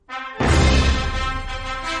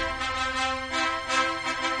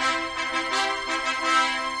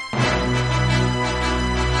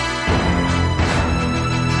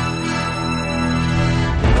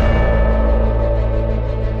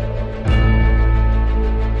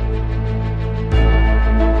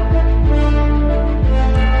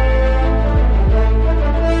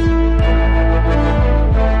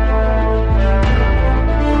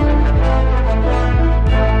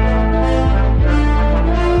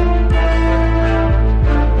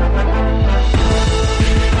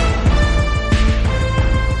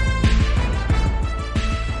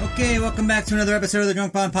back to another episode of the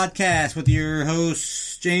Drunk Bond Podcast with your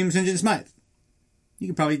host, James Engine Smythe. You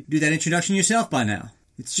can probably do that introduction yourself by now.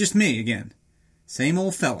 It's just me again. Same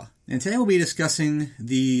old fella. And today we'll be discussing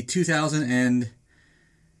the 2000 and...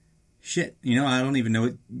 Shit, I don't even know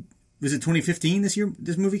it. Was it 2015 this year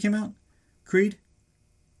this movie came out? Creed?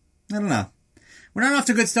 I don't know. We're not off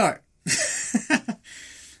to a good start.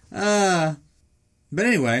 But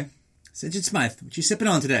anyway, it's Engine Smythe. What you sipping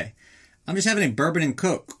on today? I'm just having a bourbon and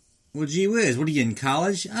Coke. Well, gee whiz, what are you in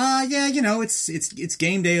college? Yeah, it's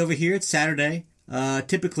game day over here. It's Saturday.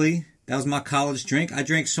 Typically, that was my college drink. I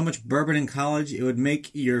drank so much bourbon in college, it would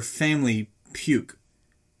make your family puke.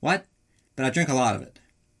 What? But I drank a lot of it.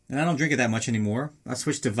 And I don't drink it that much anymore. I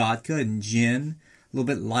switched to vodka and gin, a little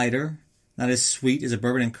bit lighter. Not as sweet as a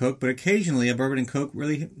bourbon and Coke, but occasionally a bourbon and Coke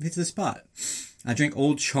really hits the spot. I drink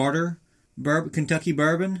Old Charter Kentucky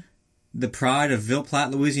bourbon, the pride of Ville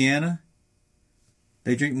Platte, Louisiana.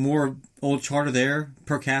 They drink more Old Charter there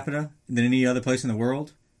per capita than any other place in the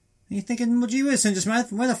world. And you're thinking, well, gee whiz, Engine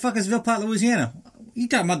Smythe, where the fuck is Ville Platte, Louisiana? You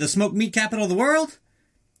talking about the smoked meat capital of the world?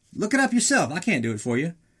 Look it up yourself. I can't do it for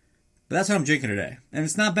you. But that's what I'm drinking today. And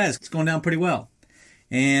it's not bad. It's going down pretty well.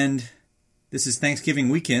 And this is Thanksgiving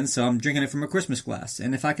weekend, so I'm drinking it from a Christmas glass.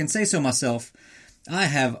 And if I can say so myself, I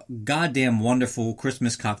have goddamn wonderful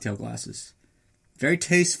Christmas cocktail glasses. Very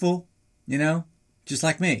tasteful, just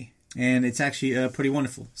like me. And it's actually pretty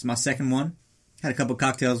wonderful. It's my second one. Had a couple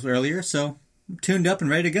cocktails earlier, so I'm tuned up and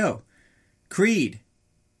ready to go. Creed.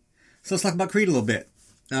 So let's talk about Creed a little bit.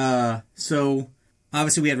 So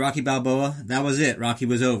obviously we had Rocky Balboa. That was it. Rocky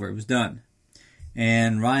was over. It was done.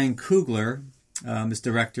 And Ryan Coogler, this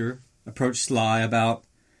director, approached Sly about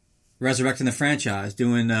resurrecting the franchise,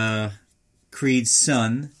 doing Creed's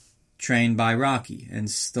son trained by Rocky. And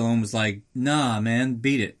Stallone was like, nah, man,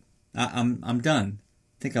 beat it. I'm done.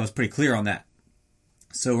 I think I was pretty clear on that.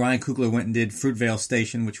 So Ryan Coogler went and did Fruitvale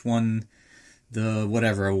Station, which won the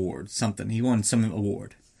whatever award, something. He won some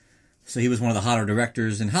award. So he was one of the hotter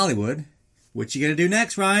directors in Hollywood. What you gonna do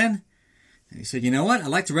next, Ryan? And he said, you know what? I'd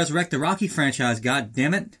like to resurrect the Rocky franchise, god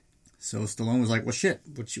damn it. So Stallone was like, well, shit,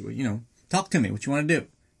 talk to me. What you want to do?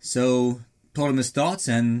 So told him his thoughts,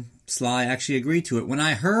 and Sly actually agreed to it. When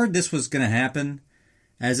I heard this was gonna happen,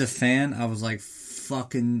 as a fan, I was like,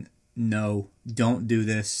 fucking no, don't do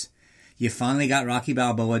this. You finally got Rocky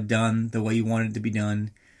Balboa done the way you wanted it to be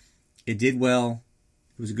done. It did well.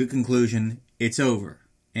 It was a good conclusion. It's over.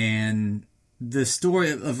 And the story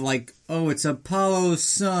of like, oh, it's Apollo's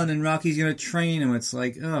son and Rocky's going to train him. It's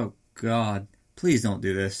like, oh, God, please don't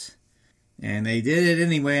do this. And they did it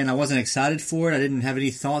anyway, and I wasn't excited for it. I didn't have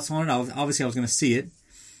any thoughts on it. Obviously, I was going to see it.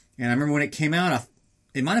 And I remember when it came out,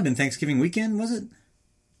 it might have been Thanksgiving weekend, was it?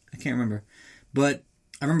 I can't remember. But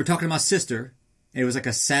I remember talking to my sister. It was like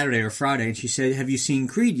a Saturday or Friday, and she said, have you seen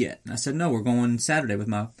Creed yet? And I said, no, we're going Saturday with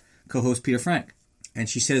my co-host Peter Frank. And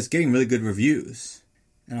she said, it's getting really good reviews.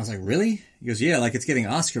 And I was like, really? He goes, yeah, like it's getting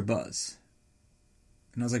Oscar buzz.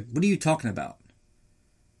 And I was like, what are you talking about?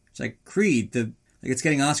 It's like, Creed, it's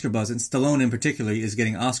getting Oscar buzz, and Stallone in particular is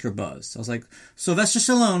getting Oscar buzz. I was like, Sylvester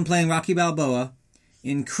Stallone playing Rocky Balboa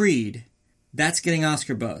in Creed, that's getting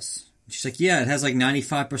Oscar buzz. And she's like, yeah, it has like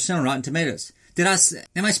 95% on Rotten Tomatoes.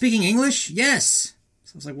 Am I speaking English? Yes.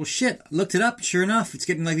 So I was like, well, shit. I looked it up. Sure enough, it's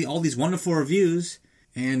getting like all these wonderful reviews.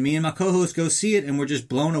 And me and my co-host go see it, and we're just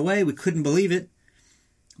blown away. We couldn't believe it.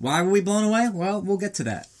 Why were we blown away? Well, we'll get to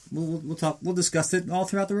that. We'll talk. We'll discuss it all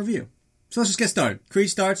throughout the review. So let's just get started. Creed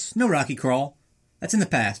starts. No Rocky crawl. That's in the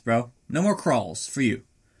past, bro. No more crawls for you.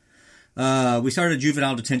 We started a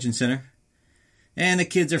juvenile detention center. And the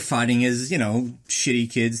kids are fighting as, shitty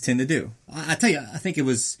kids tend to do. I tell you, I think it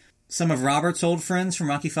was some of Robert's old friends from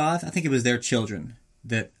Rocky V. I think it was their children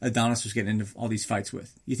that Adonis was getting into all these fights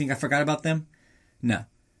with. You think I forgot about them? No.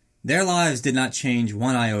 Their lives did not change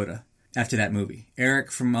one iota after that movie. Eric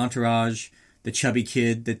from Entourage, the chubby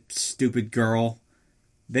kid, the stupid girl,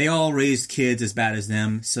 they all raised kids as bad as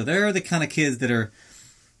them. So they're the kind of kids that are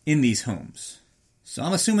in these homes. So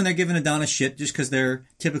I'm assuming they're giving Adonis shit just because they're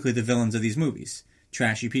typically the villains of these movies.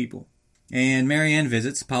 Trashy people. And Marianne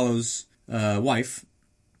visits, Apollo's wife.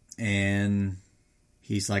 And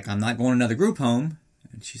he's like, I'm not going to another group home.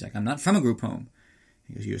 And she's like, I'm not from a group home.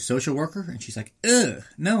 He goes, you a social worker? And she's like, ugh,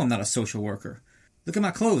 no, I'm not a social worker. Look at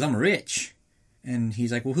my clothes, I'm rich. And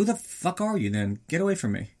he's like, well, who the fuck are you then? Get away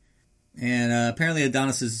from me. And apparently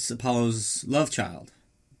Adonis is Apollo's love child.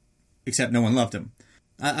 Except no one loved him.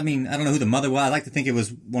 I mean, I don't know who the mother was. I like to think it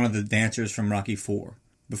was one of the dancers from Rocky IV.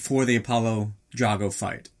 Before the Apollo Drago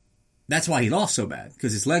fight. That's why he lost so bad.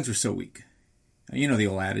 Because his legs were so weak. You know the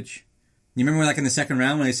old adage. You remember like in the second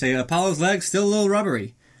round when they say, Apollo's legs still a little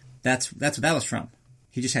rubbery? That's what that was from.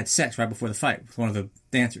 he just had sex right before the fight with one of the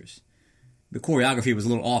dancers. The choreography was a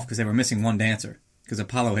little off because they were missing one dancer, because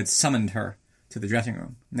Apollo had summoned her to the dressing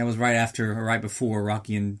room. And that was right before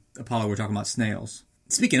Rocky and Apollo were talking about snails.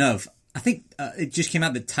 Speaking of, I think it just came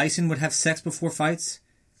out that Tyson would have sex before fights,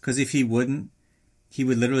 because if he wouldn't, he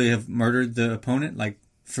would literally have murdered the opponent, like,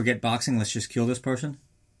 forget boxing, let's just kill this person.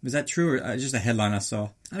 Was that true, or just a headline I saw?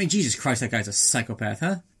 I mean, Jesus Christ, that guy's a psychopath,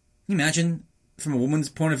 huh? Can you imagine, from a woman's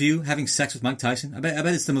point of view, having sex with Mike Tyson? I bet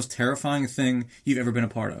it's the most terrifying thing you've ever been a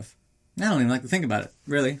part of. I don't even like to think about it,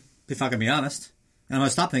 really, if I can be honest. And I'm going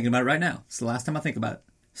to stop thinking about it right now. It's the last time I think about it.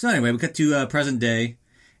 So anyway, we cut to present day,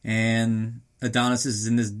 and Adonis is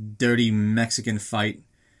in this dirty Mexican fight.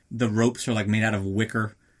 The ropes are like made out of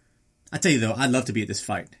wicker. I tell you though, I'd love to be at this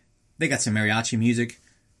fight. They got some mariachi music.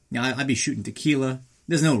 You know, I'd be shooting tequila.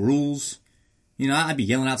 There's no rules. You know, I'd be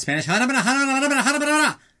yelling out Spanish. I'd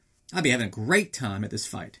be having a great time at this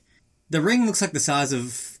fight. The ring looks like the size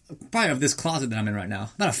of, probably of this closet that I'm in right now.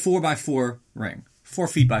 About a 4x4 ring. 4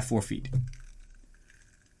 feet by 4 feet.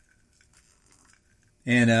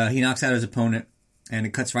 And he knocks out his opponent, and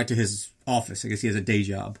it cuts right to his office. I guess he has a day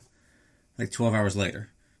job. Like 12 hours later.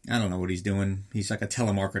 I don't know what he's doing. He's like a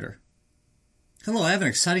telemarketer. Hello, I have an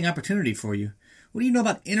exciting opportunity for you. What do you know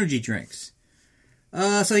about energy drinks?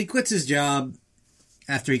 So he quits his job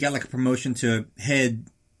after he got like a promotion to head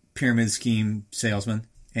pyramid scheme salesman.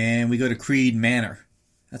 And we go to Creed Manor.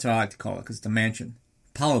 That's what I like to call it, because it's a mansion.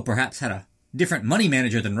 Apollo perhaps had a different money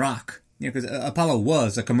manager than Rock. You know, because Apollo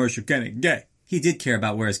was a commercial kind of guy. He did care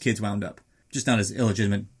about where his kids wound up. Just not his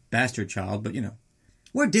illegitimate bastard child, but you know.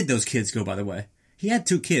 Where did those kids go, by the way? He had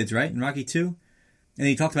 2 kids, right, in Rocky 2? And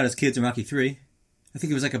he talked about his kids in Rocky 3. I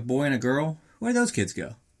think it was like a boy and a girl. Where did those kids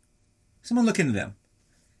go? Someone look into them.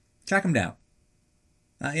 Track them down.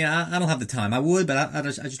 I don't have the time. I would, but I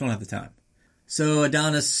just don't have the time. So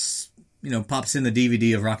Adonis, you know, pops in the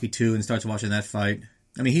DVD of Rocky 2 and starts watching that fight.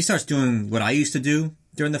 I mean, he starts doing what I used to do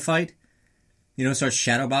during the fight. You know, starts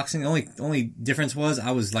shadowboxing. The only difference was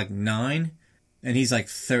I was like 9 and he's like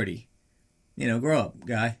 30. You know, grow up,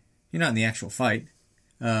 guy. You're not in the actual fight.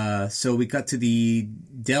 So we cut to the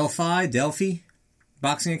Delphi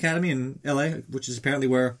Boxing Academy in LA, which is apparently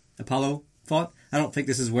where Apollo fought. I don't think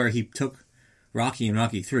this is where he took Rocky in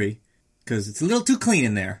Rocky 3, because it's a little too clean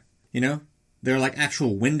in there, you know? There are like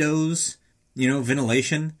actual windows, you know,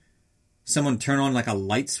 ventilation. Someone turn on like a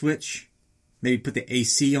light switch, maybe put the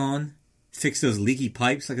AC on, fix those leaky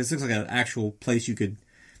pipes. Like, this looks like an actual place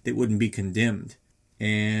that wouldn't be condemned.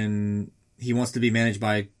 And he wants to be managed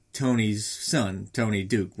by Tony's son, Tony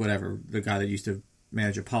Duke, whatever, the guy that used to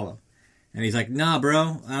manage Apollo. And he's like, nah,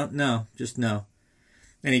 bro, no.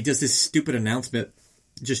 And he does this stupid announcement,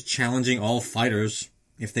 just challenging all fighters.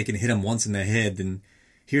 If they can hit him once in the head, then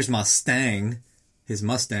here's my Stang, his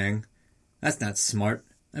Mustang. That's not smart.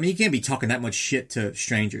 I mean, you can't be talking that much shit to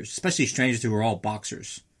strangers, especially strangers who are all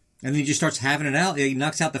boxers. And then he just starts having it out. He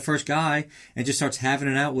knocks out the first guy and just starts having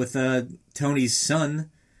it out with Tony's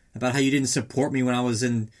son about how you didn't support me when I was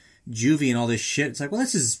in juvie and all this shit. It's like, well,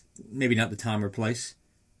 this is maybe not the time or place.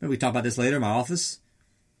 Maybe we talk about this later in my office.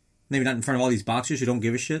 Maybe not in front of all these boxers who don't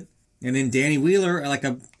give a shit. And then Danny Wheeler, like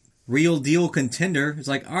a real deal contender, is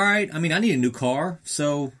like, all right, I mean, I need a new car,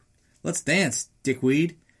 so let's dance,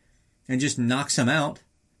 dickweed. And just knocks him out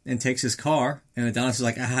and takes his car. And Adonis is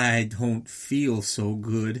like, I don't feel so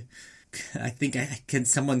good. I think, can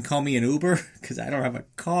someone call me an Uber? Because I don't have a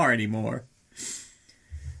car anymore.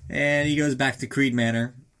 And he goes back to Creed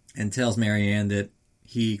Manor and tells Marianne that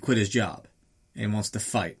he quit his job and wants to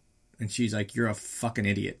fight. And she's like, you're a fucking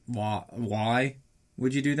idiot. Why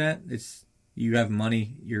would you do that? You have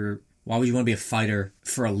money. Why would you want to be a fighter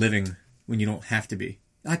for a living when you don't have to be?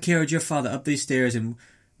 I carried your father up these stairs and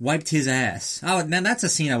wiped his ass. Now that's a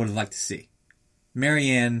scene I would have liked to see.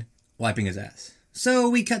 Marianne wiping his ass. So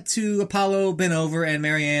we cut to Apollo bent over and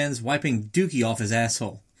Marianne's wiping Dookie off his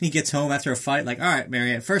asshole. He gets home after a fight like, all right,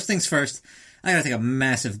 Marianne, first things first, I gotta take a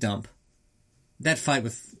massive dump. That fight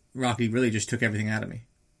with Rocky really just took everything out of me.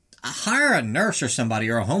 Hire a nurse or somebody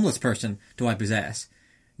or a homeless person to wipe his ass.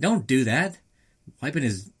 Don't do that.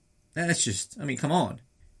 That's just, I mean, come on.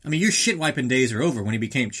 I mean, your shit wiping days are over when he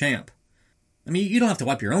became champ. I mean, you don't have to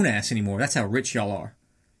wipe your own ass anymore. That's how rich y'all are.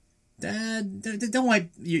 Don't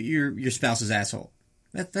wipe your spouse's asshole.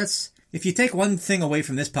 That's if you take one thing away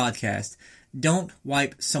from this podcast, don't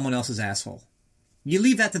wipe someone else's asshole. You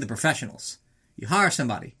leave that to the professionals. You hire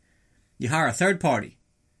somebody. You hire a third party,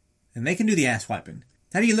 and they can do the ass wiping.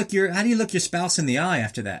 How do you look your spouse in the eye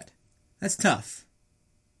after that? That's tough.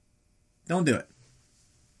 Don't do it.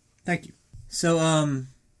 Thank you. So,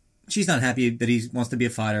 she's not happy that he wants to be a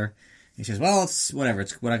fighter. He says, well, it's whatever.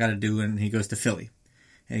 It's what I got to do. And he goes to Philly.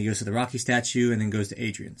 And he goes to the Rocky statue and then goes to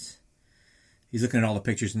Adrian's. He's looking at all the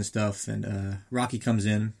pictures and stuff, and Rocky comes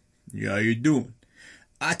in. Yeah, how you doing?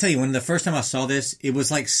 I tell you, when the first time I saw this, it was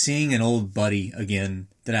like seeing an old buddy again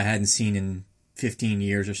that I hadn't seen in 15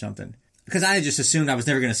 years or something. Because I had just assumed I was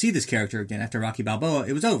never going to see this character again after Rocky Balboa.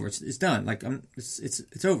 It was over. It's done. Like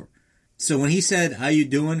it's over. So when he said, "How you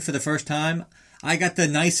doing?" for the first time, I got the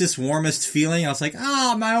nicest, warmest feeling. I was like,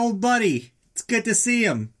 "Ah, my old buddy. It's good to see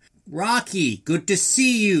him. Rocky, good to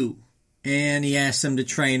see you." And he asks him to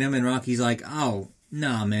train him, and Rocky's like, "Oh,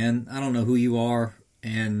 nah, man. I don't know who you are,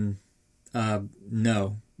 and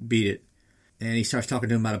no, beat it." And he starts talking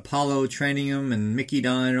to him about Apollo training him and Mickey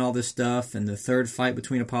dying and all this stuff and the third fight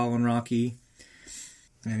between Apollo and Rocky.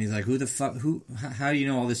 And he's like, how do you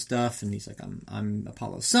know all this stuff? And he's like, I'm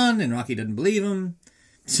Apollo's son, and Rocky doesn't believe him.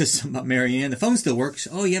 It's just something about Marianne. The phone still works.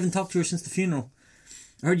 Oh, you haven't talked to her since the funeral.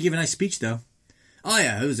 I heard you give a nice speech, though. Oh,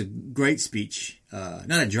 yeah, it was a great speech.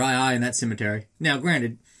 Not a dry eye in that cemetery. Now,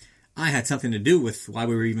 granted, I had something to do with why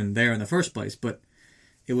we were even there in the first place, but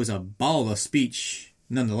it was a ball of speech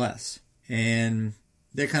nonetheless. And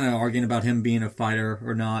they're kind of arguing about him being a fighter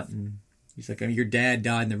or not. And he's like, your dad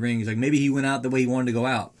died in the ring. He's like, maybe he went out the way he wanted to go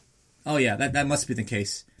out. Oh, yeah, that must be the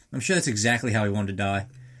case. I'm sure that's exactly how he wanted to die.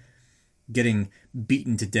 Getting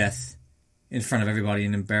beaten to death in front of everybody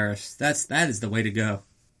and embarrassed. That is the way to go.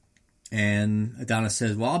 And Adonis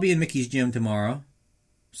says, well, I'll be in Mickey's gym tomorrow.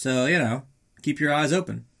 So, keep your eyes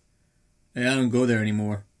open. Hey, I don't go there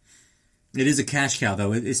anymore. It is a cash cow,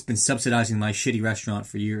 though. It's been subsidizing my shitty restaurant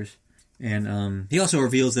for years. And he also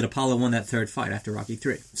reveals that Apollo won that third fight after Rocky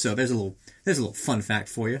 3. So there's a little fun fact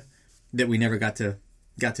for you that we never got to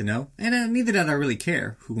know. And neither did I really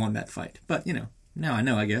care who won that fight. But, now I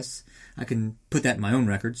know, I guess. I can put that in my own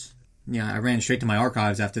records. Yeah, I ran straight to my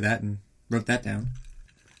archives after that and wrote that down.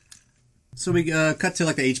 So we cut to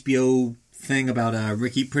like the HBO thing about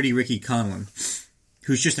Pretty Ricky Conlon,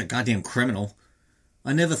 who's just a goddamn criminal.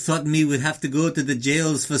 I never thought me would have to go to the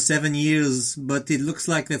jails for 7 years, but it looks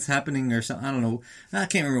like that's happening or something. I don't know. I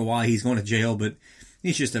can't remember why he's going to jail, but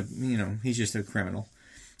he's just a criminal.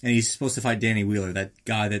 And he's supposed to fight Danny Wheeler, that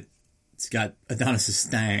guy that's got Adonis'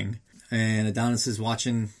 stang. And Adonis is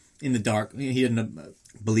watching in the dark. He didn't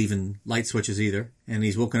believe in light switches either. And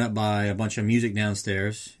he's woken up by a bunch of music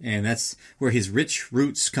downstairs. And that's where his rich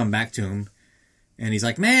roots come back to him. And he's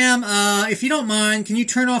like, ma'am, if you don't mind, can you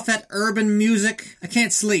turn off that urban music? I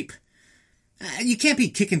can't sleep. You can't be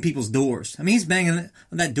kicking people's doors. I mean, he's banging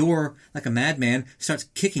on that door like a madman, starts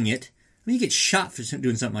kicking it. I mean, you get shot for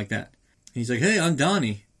doing something like that. And he's like, hey, I'm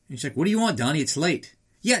Donnie. And he's like, what do you want, Donnie? It's late.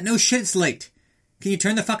 Yeah, no shit, it's late. Can you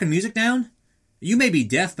turn the fucking music down? You may be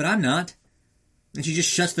deaf, but I'm not. And she just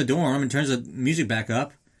shuts the door on him and turns the music back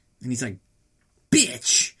up. And he's like,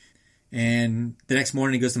 bitch! And the next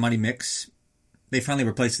morning he goes to Mighty Mix. They finally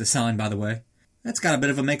replaced the sign, by the way. That's got a bit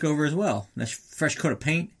of a makeover as well. Nice fresh coat of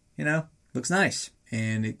paint, looks nice.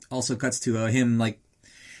 And it also cuts to him,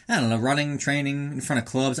 running, training in front of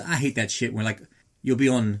clubs. I hate that shit where, you'll be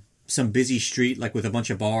on some busy street, with a bunch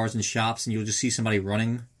of bars and shops, and you'll just see somebody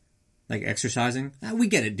running, exercising. We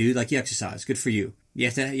get it, dude. You exercise. Good for you. You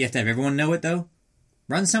have to have everyone know it, though.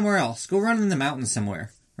 Run somewhere else. Go run in the mountains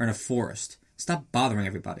somewhere. Or in a forest. Stop bothering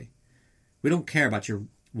everybody. We don't care about your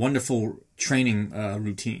wonderful training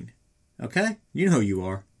routine. Okay? You know who you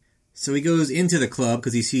are. So he goes into the club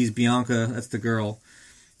because he sees Bianca, that's the girl,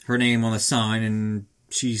 her name on the sign, and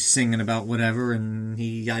she's singing about whatever, and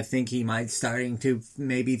I think he might starting to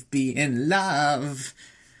maybe be in love.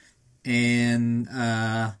 And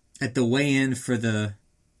at the weigh-in for the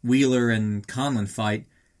Wheeler and Conlon fight,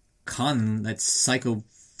 Conlon, that psycho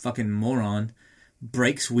fucking moron,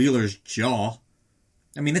 breaks Wheeler's jaw.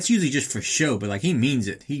 I mean, that's usually just for show, but, he means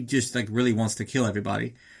it. He just, really wants to kill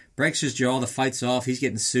everybody. Breaks his jaw, the fight's off, he's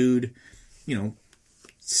getting sued.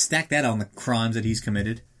 Stack that on the crimes that he's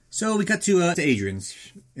committed. So we cut to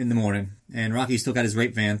Adrian's in the morning, and Rocky's still got his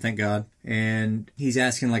rape van, thank God. And he's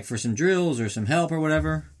asking, for some drills or some help or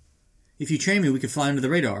whatever. If you train me, we could fly under the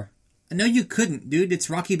radar. No, you couldn't, dude. It's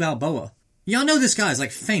Rocky Balboa. Y'all know this guy's,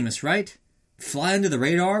 famous, right? Fly under the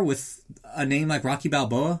radar with a name like Rocky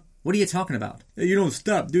Balboa? What are you talking about? You don't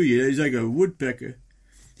stop, do you? He's like a woodpecker.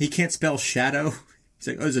 He can't spell shadow. He's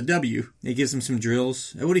like, oh, there's a W. He gives him some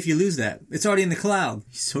drills. What if you lose that? It's already in the cloud.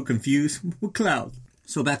 He's so confused. What cloud?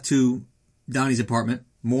 So back to Donnie's apartment.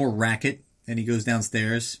 More racket. And he goes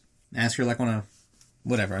downstairs. Asks her on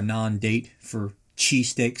a non-date for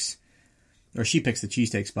cheesesteaks. Or she picks the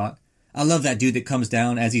cheesesteak spot. I love that dude that comes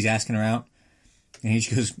down as he's asking her out. And he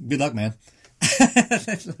just goes, good luck, man.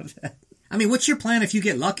 I love that. I mean, what's your plan if you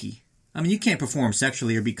get lucky? I mean, you can't perform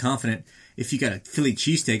sexually or be confident if you got a Philly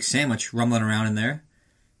cheesesteak sandwich rumbling around in there.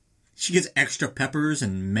 She gets extra peppers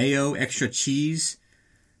and mayo, extra cheese.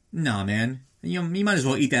 Nah, man. You might as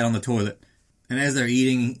well eat that on the toilet. And as they're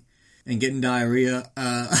eating and getting diarrhea,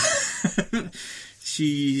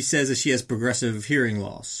 she says that she has progressive hearing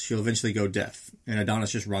loss. She'll eventually go deaf. And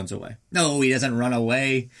Adonis just runs away. No, he doesn't run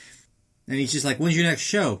away. And he's just like, when's your next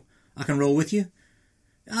show? I can roll with you?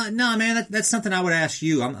 Nah, man, that's something I would ask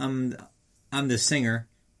you. I'm the singer.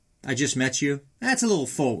 I just met you. That's a little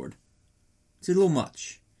forward. It's a little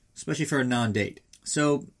much. Especially for a non-date.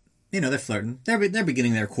 So, they're flirting. They're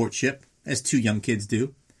beginning their courtship, as two young kids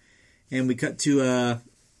do. And we cut to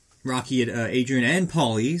Rocky at Adrian and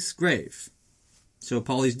Paulie's grave. So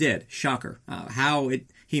Paulie's dead. Shocker. How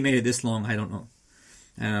he made it this long, I don't know.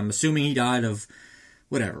 And I'm assuming he died of,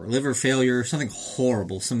 whatever, liver failure, something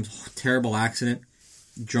horrible, some terrible accident.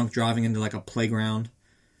 Drunk driving into like a playground.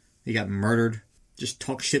 He got murdered. Just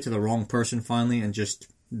talked shit to the wrong person finally, and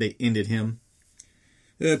they ended him.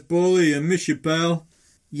 Hey, Paulie, I miss you, pal.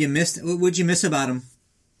 What'd you miss about him?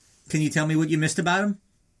 Can you tell me what you missed about him?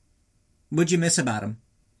 What'd you miss about him?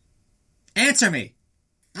 Answer me!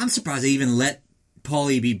 I'm surprised they even let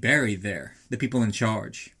Paulie be buried there, the people in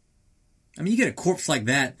charge. I mean, you get a corpse like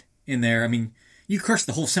that in there, I mean, you curse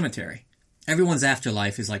the whole cemetery. Everyone's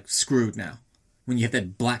afterlife is like screwed now, when you have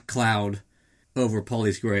that black cloud over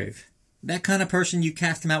Paulie's grave. That kind of person, you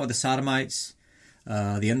cast him out with the sodomites,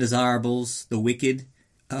 the undesirables, the wicked.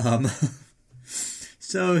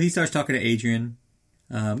 So he starts talking to Adrian.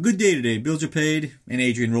 Good day today. Bills are paid. And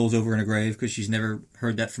Adrian rolls over in a grave because she's never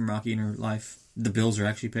heard that from Rocky in her life. The bills are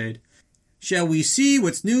actually paid. Shall we see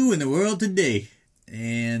what's new in the world today?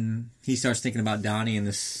 And he starts thinking about Donnie and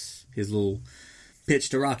his little pitch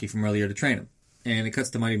to Rocky from earlier to train him. And it cuts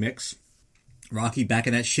to Mighty Mix. Rocky back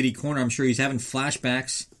in that shitty corner. I'm sure he's having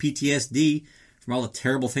flashbacks, PTSD, from all the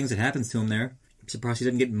terrible things that happens to him there. I'm surprised he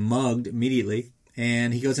doesn't get mugged immediately.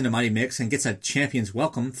 And he goes into Mighty Mix and gets a champion's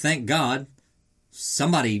welcome. Thank God.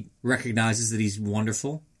 Somebody recognizes that he's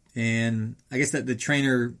wonderful. And I guess that the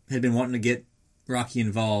trainer had been wanting to get Rocky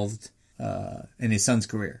involved in his son's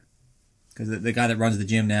career. Because the guy that runs the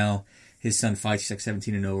gym now, his son fights, he's like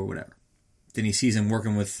 17-0 or whatever. Then he sees him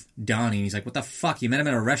working with Donnie, and he's like, what the fuck? You met him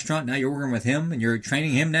at a restaurant, now you're working with him, and you're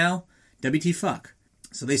training him now? WT fuck.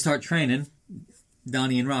 So they start training,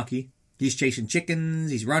 Donnie and Rocky. He's chasing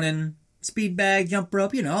chickens, he's running, speed bag, jump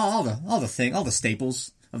rope, all the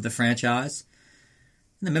staples of the franchise.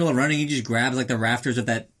 In the middle of running, he just grabs like the rafters of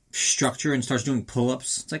that structure and starts doing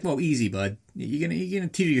pull-ups. It's like, whoa, easy, bud. You're gonna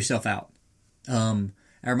teeter yourself out. It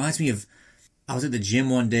reminds me of, I was at the gym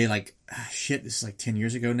one day, like, this is like 10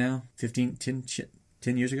 years ago now. 10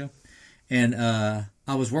 years ago. And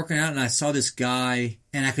I was working out and I saw this guy,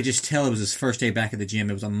 and I could just tell it was his first day back at the gym.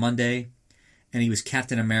 It was on Monday, and he was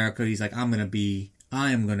Captain America. He's like, I am going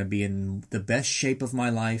to be in the best shape of my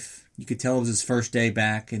life. You could tell it was his first day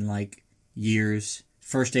back in like years.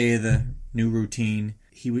 First day of the new routine.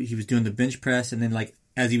 He was doing the bench press, and then like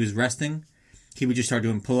as he was resting, he would just start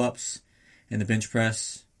doing pull-ups and the bench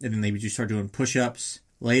press, and then they would just start doing push-ups.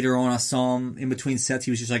 Later on, I saw him in between sets.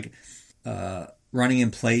 He was just like running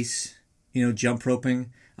in place, jump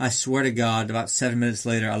roping. I swear to God, about 7 minutes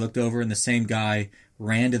later, I looked over and the same guy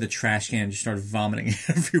ran to the trash can and just started vomiting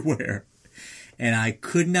everywhere. And I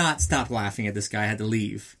could not stop laughing at this guy. I had to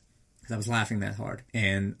leave because I was laughing that hard.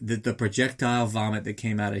 And the projectile vomit that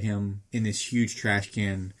came out of him in this huge trash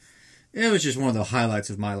can, it was just one of the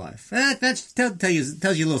highlights of my life. That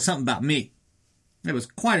tells you a little something about me. It was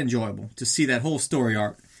quite enjoyable to see that whole story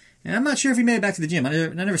arc. And I'm not sure if he made it back to the gym. I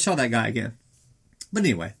never saw that guy again. But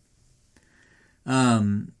anyway.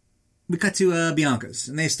 We cut to Bianca's.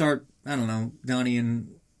 And they start, I don't know, Donnie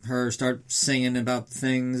and her start singing about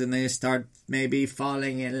things. And they start maybe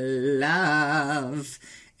falling in love.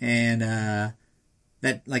 And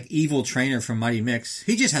that like evil trainer from Mighty Mix,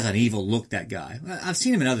 he just has an evil look, that guy. I've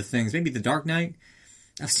seen him in other things. Maybe The Dark Knight.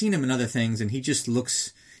 I've seen him in other things. And he just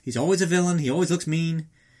looks... He's always a villain. He always looks mean.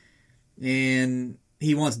 And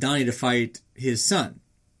he wants Donnie to fight his son.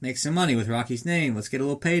 Make some money with Rocky's name. Let's get a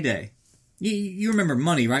little payday. You remember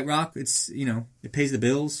money, right, Rock? It's, it pays the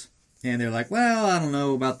bills. And they're like, well, I don't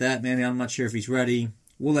know about that, man. I'm not sure if he's ready.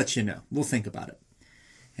 We'll let you know. We'll think about it.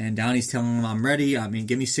 And Donnie's telling him, I'm ready. I mean,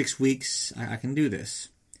 give me 6 weeks. I can do this.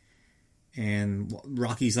 And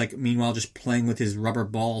Rocky's like, meanwhile, just playing with his rubber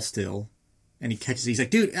ball still. And he catches it. He's like,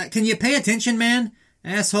 dude, can you pay attention, man?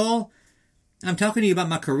 Asshole, I'm talking to you about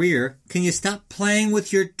my career. Can you stop playing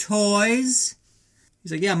with your toys?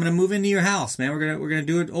 He's like, yeah, I'm gonna move into your house, man. We're gonna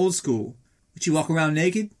do it old school. Would you walk around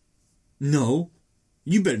naked? No.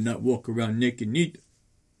 You better not walk around naked neither.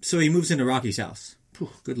 So he moves into Rocky's house.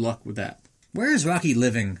 Good luck with that. Where is Rocky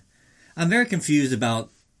living? I'm very confused about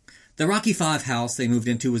the Rocky 5 house they moved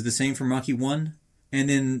into was the same from Rocky 1, and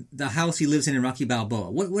then the house he lives in Rocky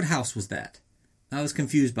Balboa. What house was that? I was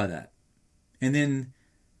confused by that. And then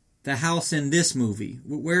the house in this movie,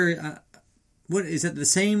 what is it the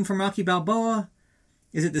same from Rocky Balboa?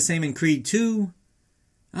 Is it the same in Creed 2?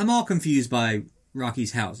 I'm all confused by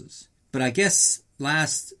Rocky's houses. But I guess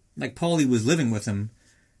Paulie was living with him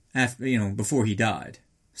after, before he died.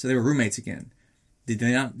 So they were roommates again. Did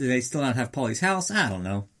they still not have Paulie's house? I don't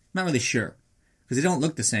know. Not really sure. Because they don't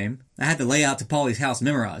look the same. I had the layout to Paulie's house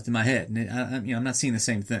memorized in my head. And I'm not seeing the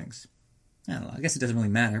same things. I don't know. I guess it doesn't really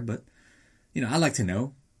matter, but, I like to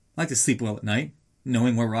know. I like to sleep well at night,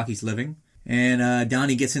 knowing where Rocky's living. And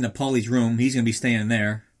Donnie gets into Paulie's room. He's going to be staying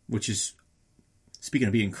there, which is, speaking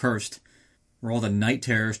of being cursed, where all the night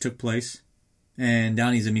terrors took place. And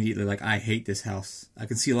Donnie's immediately like, I hate this house. I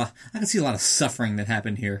can see a lot of suffering that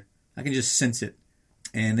happened here. I can just sense it.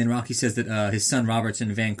 And then Rocky says that his son Robert's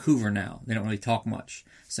in Vancouver now. They don't really talk much.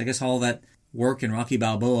 So I guess all that work in Rocky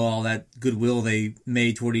Balboa, all that goodwill they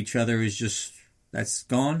made toward each other that's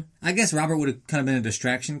gone. I guess Robert would have kind of been a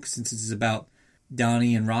distraction since it's about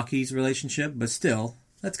Donnie and Rocky's relationship. But still,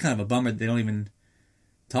 that's kind of a bummer that they don't even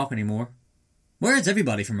talk anymore. Where's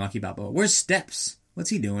everybody from Rocky Balboa? Where's Steps? What's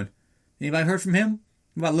he doing? Anybody heard from him?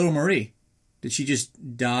 What about Little Marie? Did she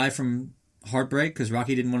just die from heartbreak because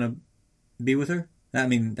Rocky didn't want to be with her? I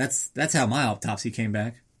mean, that's how my autopsy came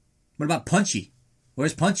back. What about Punchy?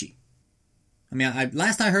 Where's Punchy? I mean,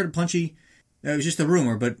 last I heard of Punchy, it was just a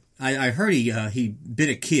rumor, but I heard he bit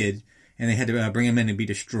a kid and they had to bring him in and be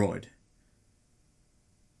destroyed.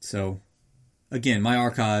 So, again, my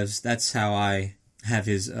archives, that's how I have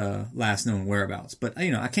his last known whereabouts. But,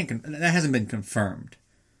 I can't, that hasn't been confirmed.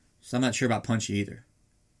 So I'm not sure about Punchy either.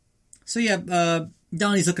 So yeah,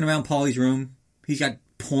 Donnie's looking around Paulie's room. He's got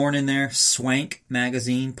porn in there, Swank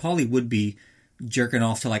magazine. Paulie would be jerking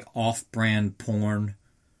off to like off-brand porn.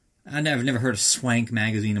 I've never heard of Swank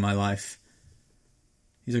magazine in my life.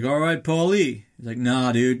 He's like, all right, Paulie. He's like,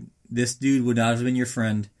 nah, dude. This dude would not have been your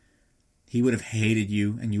friend. He would have hated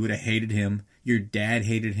you, and you would have hated him. Your dad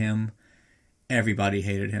hated him. Everybody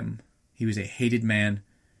hated him. He was a hated man,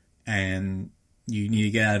 and you need to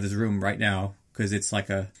get out of his room right now because it's like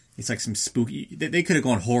some spooky. They could have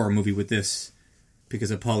gone horror movie with this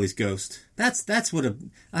because of Paulie's ghost. That's what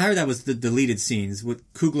I heard that was the deleted scenes. What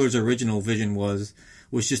Coogler's original vision was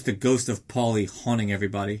just the ghost of Paulie haunting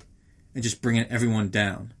everybody and just bringing everyone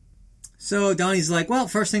down. So Donnie's like, well,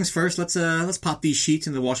 first things first. Let's pop these sheets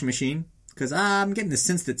in the washing machine because I'm getting the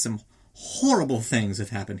sense that some horrible things have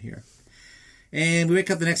happened here. And we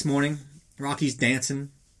wake up the next morning. Rocky's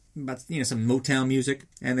dancing. About some Motown music,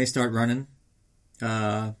 and they start running.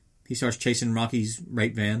 He starts chasing Rocky's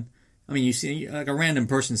rape van. I mean, you see like a random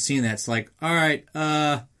person seeing that. It's like, all right,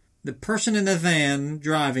 the person in the van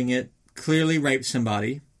driving it clearly raped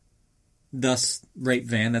somebody. Thus, rape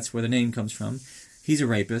van. That's where the name comes from. He's a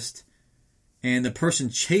rapist, and the person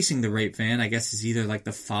chasing the rape van, I guess, is either like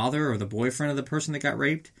the father or the boyfriend of the person that got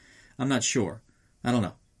raped. I'm not sure. I don't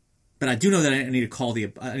know, but I do know that I need to call the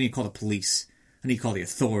police. I need to call the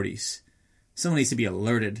authorities. Someone needs to be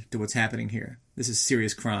alerted to what's happening here. This is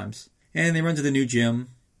serious crimes. And they run to the new gym.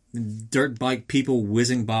 Dirt bike people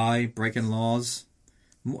whizzing by, breaking laws.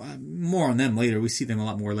 More on them later. We see them a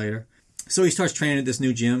lot more later. So he starts training at this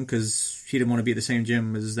new gym because he didn't want to be at the same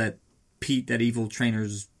gym as that Pete, that evil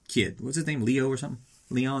trainer's kid. What's his name? Leo or something?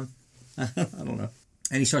 Leon? I don't know.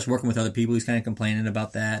 And he starts working with other people. He's kind of complaining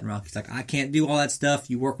about that. And Rocky's like, I can't do all that stuff.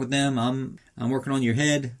 You work with them. I'm working on your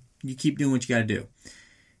head. You keep doing what you got to do.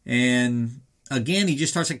 And again, he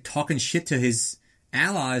just starts like talking shit to his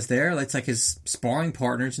allies there. It's like his sparring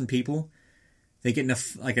partners and people. They get in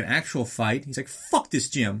an actual fight. He's like, fuck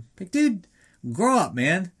this gym. Like, dude, grow up,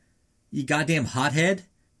 man. You goddamn hothead.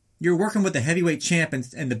 You're working with the heavyweight champ and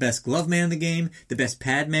the best glove man in the game, the best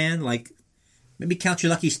pad man. Like, maybe count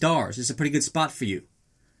your lucky stars. It's a pretty good spot for you.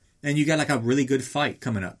 And you got like a really good fight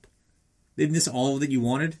coming up. Isn't this all that you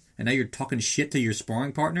wanted? And now you're talking shit to your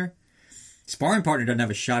sparring partner? Sparring partner doesn't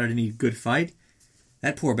have a shot at any good fight.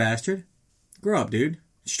 That poor bastard. Grow up, dude.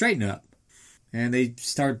 Straighten up. And they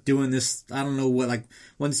start doing this, I don't know what, like,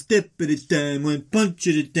 one step at a time, one punch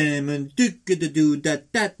at a time, one do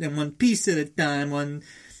that, and one piece at a time, one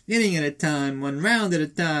inning at a time, one round at a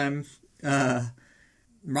time.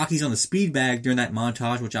 Rocky's on the speed bag during that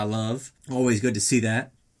montage, which I love. Always good to see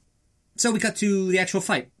that. So we cut to the actual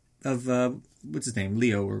fight of, what's his name,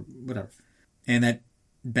 Leo or whatever. And that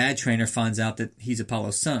bad trainer finds out that he's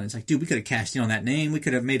Apollo's son. It's like, dude, we could have cashed in on that name. We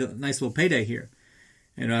could have made a nice little payday here.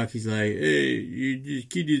 And Rocky's like, hey, you just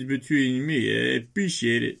keep this between me. I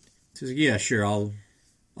appreciate it. So he's like, yeah, sure, I'll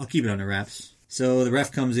keep it under wraps. So the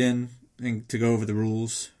ref comes in and to go over the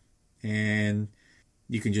rules, and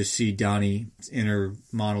you can just see Donnie's inner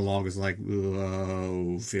monologue is like,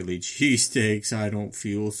 oh, Philly cheesesteaks, I don't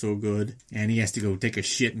feel so good. And he has to go take a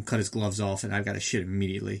shit and cut his gloves off, and I've got to shit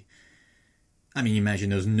immediately. I mean,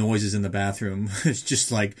 imagine those noises in the bathroom. It's just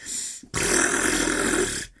like,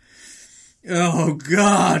 oh,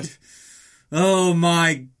 God. Oh,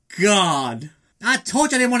 my God. I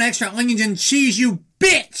told you I didn't want extra onions and cheese, you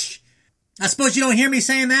bitch! I suppose you don't hear me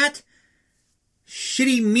saying that?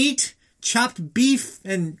 Shitty meat, chopped beef,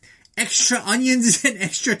 and extra onions and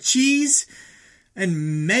extra cheese,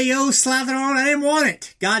 and mayo slathered on. I didn't want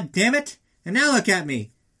it. God damn it. And now look at me.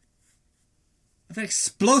 I've had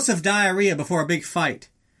explosive diarrhea before a big fight.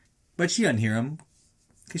 But she doesn't hear him,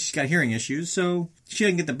 because she's got hearing issues, so she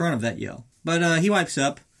doesn't get the brunt of that yell. But he wipes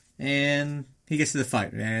up, and he gets to the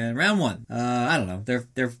fight. And round one. I don't know.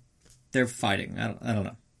 They're fighting. I don't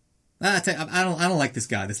know. I don't like this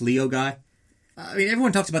guy, this Leo guy. I mean,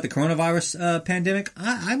 everyone talks about the coronavirus pandemic.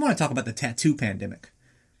 I want to talk about the tattoo pandemic.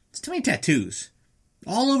 It's too many tattoos.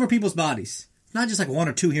 All over people's bodies. Not just like one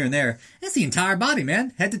or two here and there. It's the entire body,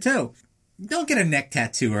 man. Head to toe. Don't get a neck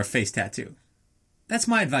tattoo or a face tattoo. That's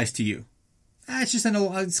my advice to you.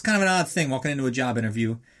 It's kind of an odd thing walking into a job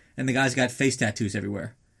interview and the guy's got face tattoos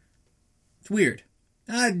everywhere. It's weird.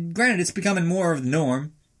 Granted, it's becoming more of the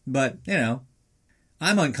norm, but, you know,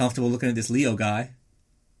 I'm uncomfortable looking at this Leo guy.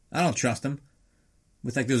 I don't trust him.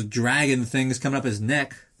 With like those dragon things coming up his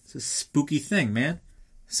neck. It's a spooky thing, man.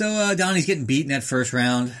 So Donnie's getting beaten that first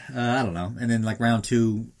round. I don't know. And then like round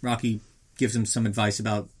two, Rocky gives him some advice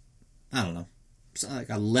about, I don't know, like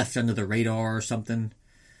a left under the radar or something.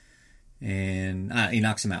 And he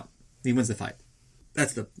knocks him out. He wins the fight.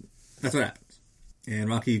 That's what happens. And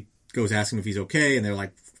Rocky goes asking him if he's okay, and they're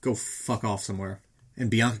like, go fuck off somewhere. And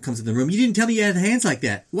Bianca comes in the room. You didn't tell me you had hands like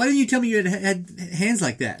that. Why didn't you tell me you had hands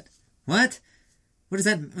like that? What? What is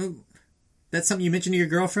that? Oh, that's something you mentioned to your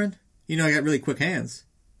girlfriend? You know I got really quick hands.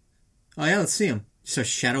 Oh yeah, let's see them. So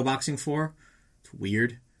shadowboxing for her? It's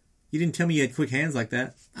weird. You didn't tell me you had quick hands like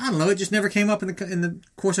that. I don't know. It just never came up in the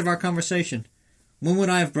course of our conversation. When would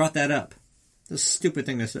I have brought that up? It's a stupid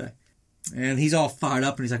thing to say. And he's all fired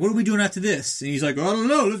up, and he's like, what are we doing after this? And he's like, I don't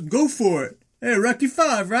know. Let's go for it. Hey, Rocky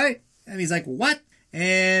 5, right? And he's like, what?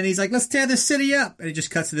 And he's like, let's tear this city up. And it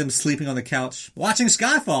just cuts to them sleeping on the couch. Watching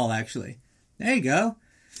Skyfall, actually. There you go.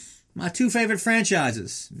 My two favorite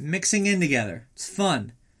franchises. Mixing in together. It's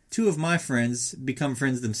fun. Two of my friends become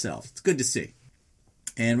friends themselves. It's good to see.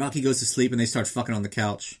 And Rocky goes to sleep, and they start fucking on the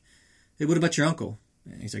couch. Hey, what about your uncle?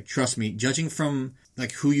 And he's like, trust me, judging from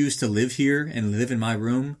like who used to live here and live in my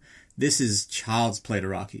room, this is child's play to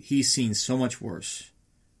Rocky. He's seen so much worse.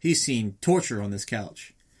 He's seen torture on this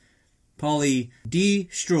couch. Paulie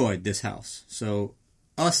destroyed this house. So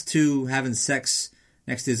us two having sex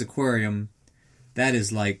next to his aquarium, that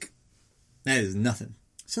is nothing.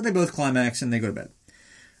 So they both climax and they go to bed.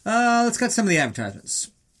 Let's cut some of the advertisements.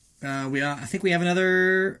 I think we have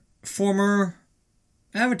another former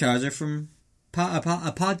advertiser from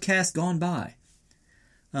a podcast gone by.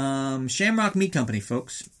 Shamrock Meat Company,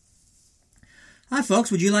 folks. Hi,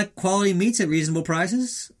 folks. Would you like quality meats at reasonable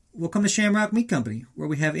prices? Well, come to Shamrock Meat Company, where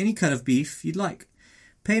we have any cut of beef you'd like.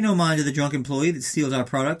 Pay no mind to the drunk employee that steals our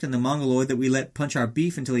product and the mongoloid that we let punch our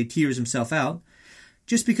beef until he tears himself out.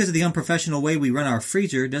 Just because of the unprofessional way we run our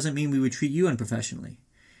freezer doesn't mean we would treat you unprofessionally.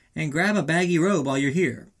 And grab a baggy robe while you're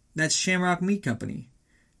here. That's Shamrock Meat Company.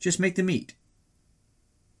 Just make the meat.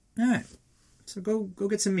 Alright. So go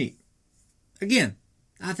get some meat. Again,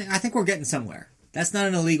 I think we're getting somewhere. That's not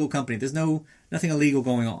an illegal company. There's nothing illegal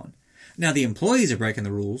going on. Now, the employees are breaking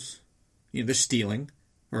the rules. You know, they're stealing.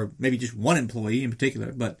 Or maybe just one employee in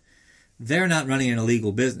particular. But they're not running an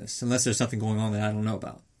illegal business. Unless there's something going on that I don't know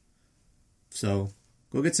about. So,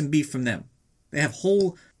 go get some beef from them. They have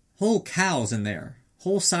whole cows in there.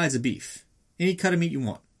 Whole sides of beef. Any cut of meat you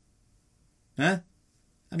want. Huh?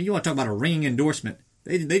 I mean, you want to talk about a ringing endorsement.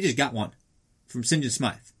 They just got one. From St. John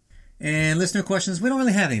Smythe. And listener questions. We don't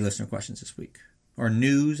really have any listener questions this week. Or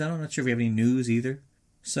news. I'm not sure if we have any news either.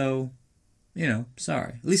 So, you know,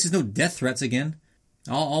 sorry. At least there's no death threats again.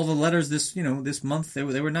 All the letters this month, they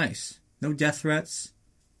were nice. No death threats.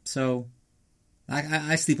 So,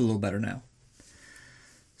 I sleep a little better now.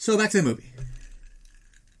 So, back to the movie.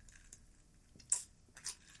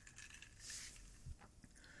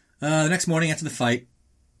 The next morning after the fight,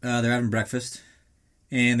 they're having breakfast.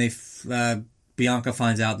 And Bianca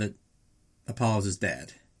finds out that Apollo's his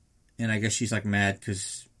dad. And I guess she's like mad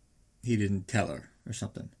because he didn't tell her or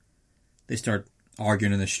something. They start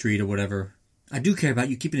arguing in the street or whatever. I do care about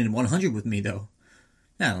you keeping it 100 with me, though.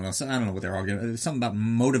 I don't know. So I don't know what they're arguing. There's something about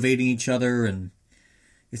motivating each other, and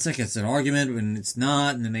it's like it's an argument when it's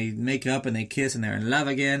not, and then they make up and they kiss and they're in love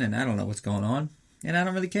again, and I don't know what's going on, and I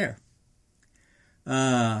don't really care.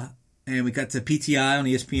 And we got to PTI on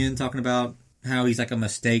ESPN talking about how he's like a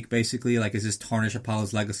mistake, basically. Like, is this tarnish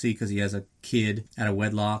Apollo's legacy because he has a kid out of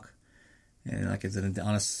wedlock? And like, it's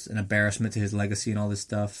an embarrassment to his legacy and all this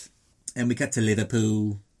stuff. And we got to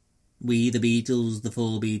Liverpool. We, the Beatles, the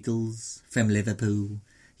full Beatles, from Liverpool.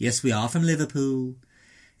 Yes, we are from Liverpool.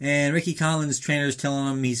 And Ricky Collins' trainer's telling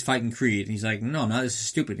him he's fighting Creed. And he's like, no, this is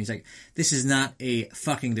stupid. And he's like, this is not a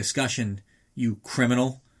fucking discussion, you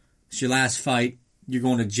criminal. It's your last fight. You're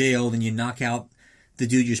going to jail, then you knock out the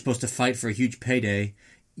dude you're supposed to fight for a huge payday.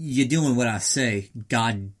 You're doing what I say,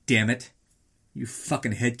 god damn it. You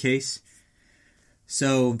fucking head case.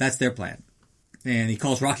 So that's their plan. And he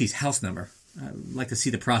calls Rocky's house number. I'd like to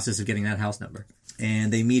see the process of getting that house number.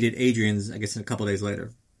 And they meet at Adrian's, I guess, a couple days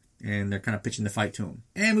later. And they're kind of pitching the fight to him.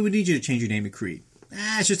 And we would need you to change your name to Creed.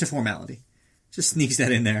 It's just a formality. Just sneaks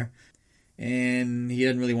that in there. And he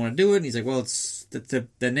doesn't really want to do it. And he's like, well, it's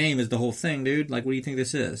the name is the whole thing, dude. Like, what do you think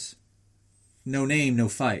this is? No name, no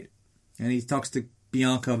fight. And he talks to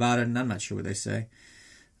Bianca about it, and I'm not sure what they say.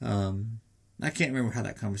 I can't remember how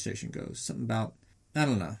that conversation goes. Something about, I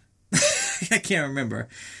don't know. I can't remember.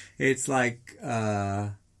 It's like, you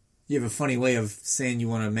have a funny way of saying you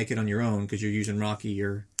want to make it on your own because you're using Rocky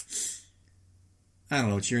or, I don't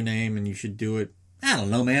know, it's your name and you should do it. I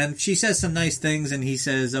don't know, man. She says some nice things, and he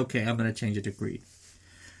says, okay, I'm going to change it to Creed.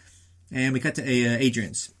 And we cut to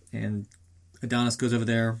Adrian's, and Adonis goes over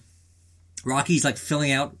there. Rocky's, like,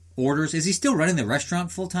 filling out orders. Is he still running the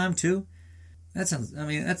restaurant full-time, too? That's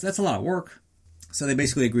a lot of work. So they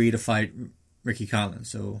basically agree to fight Ricky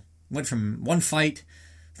Collins. So went from one fight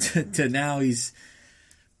to now he's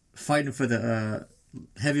fighting for the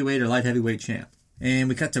heavyweight or light heavyweight champ. And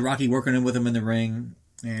we cut to Rocky working with him in the ring.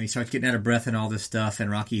 And he starts getting out of breath and all this stuff,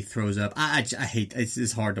 and Rocky throws up. I hate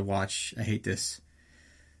it's hard to watch. I hate this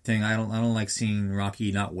thing. I don't like seeing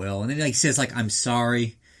Rocky not well. And then he says like I'm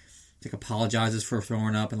sorry, like apologizes for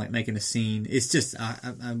throwing up and like making a scene. It's just I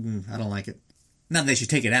don't like it. Not that they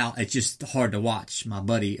should take it out. It's just hard to watch my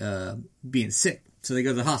buddy being sick. So they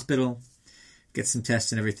go to the hospital, get some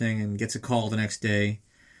tests and everything, and gets a call the next day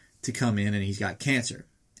to come in, and he's got cancer.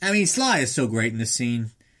 I mean, Sly is so great in this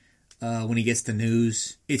scene. When he gets the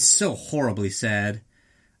news, it's so horribly sad.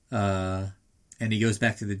 And he goes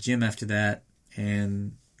back to the gym after that,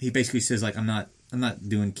 and he basically says, like, I'm not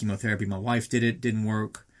doing chemotherapy. My wife did it, didn't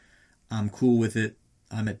work. I'm cool with it.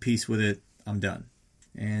 I'm at peace with it. I'm done.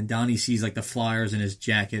 And Donnie sees, like, the flyers in his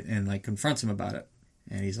jacket and, like, confronts him about it.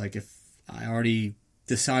 And he's like, if I already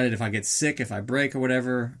decided if I get sick, if I break or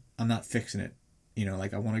whatever, I'm not fixing it. You know,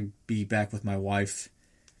 like, I want to be back with my wife.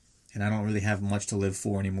 And I don't really have much to live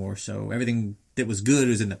for anymore. So everything that was good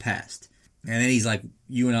was in the past. And then he's like,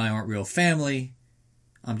 you and I aren't real family.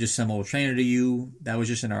 I'm just some old trainer to you. That was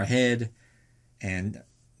just in our head. And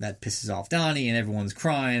that pisses off Donnie, and everyone's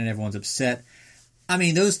crying and everyone's upset. I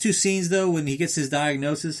mean, those two scenes, though, when he gets his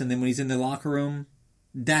diagnosis and then when he's in the locker room,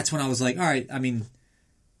 that's when I was like, all right, I mean,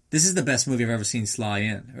 this is the best movie I've ever seen Sly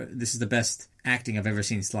in. This is the best acting I've ever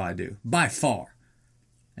seen Sly do. By far.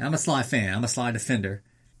 And I'm a Sly fan. I'm a Sly defender.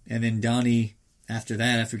 And then Donnie, after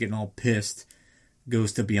that, after getting all pissed,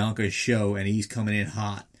 goes to Bianca's show, and he's coming in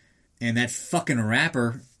hot. And that fucking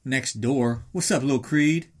rapper next door, what's up, Lil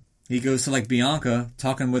Creed? He goes to, like, Bianca,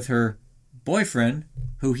 talking with her boyfriend,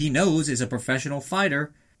 who he knows is a professional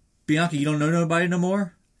fighter. Bianca, you don't know nobody no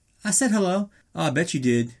more? I said hello. Oh, I bet you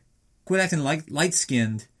did. Quit acting like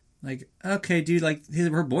light-skinned. Like, okay, dude, like,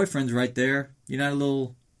 her boyfriend's right there. You're not a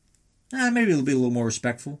little... maybe it'll be a little more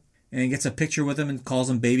respectful. And he gets a picture with him and calls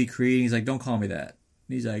him Baby Creed. And he's like, don't call me that.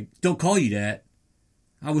 And he's like, don't call you that.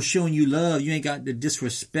 I was showing you love. You ain't got the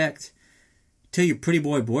disrespect. Tell your pretty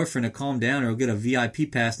boy boyfriend to calm down or he'll get a VIP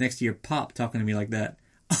pass next to your pop talking to me like that.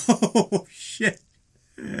 Oh, shit.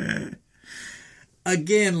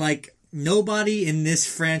 Again, like, nobody in this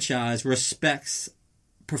franchise respects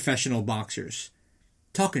professional boxers.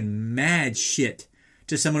 Talking mad shit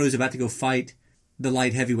to someone who's about to go fight the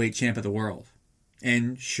light heavyweight champ of the world.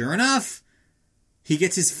 And sure enough, he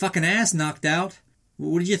gets his fucking ass knocked out.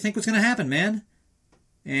 What did you think was going to happen, man?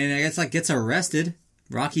 And I guess, like, gets arrested.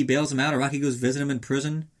 Rocky bails him out, or Rocky goes visit him in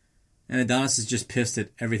prison. And Adonis is just pissed at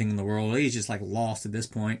everything in the world. He's just, like, lost at this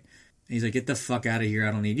point. And he's like, get the fuck out of here.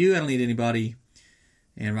 I don't need you. I don't need anybody.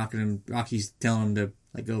 And Rocky's telling him to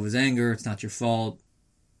let go of his anger. It's not your fault.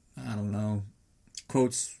 I don't know.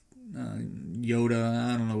 Quotes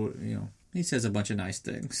Yoda. I don't know. You know, he says a bunch of nice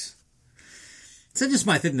things. Cedric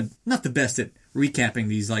Smythe isn't not the best at recapping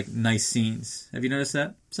these, like, nice scenes. Have you noticed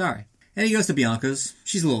that? Sorry. And he goes to Bianca's.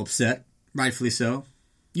 She's a little upset. Rightfully so.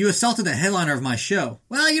 You assaulted the headliner of my show.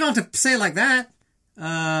 Well, you don't have to say it like that.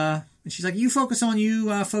 And she's like, you focus on you,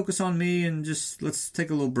 I focus on me, and just let's take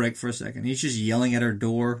a little break for a second. He's just yelling at her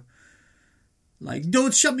door. Like,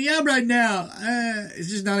 don't shut me up right now. It's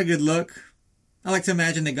just not a good look. I like to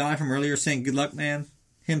imagine the guy from earlier saying, good luck, man.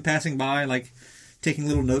 Him passing by, like, taking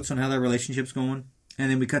little notes on how their relationship's going. And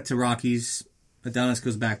then we cut to Rocky's. Adonis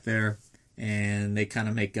goes back there. And they kind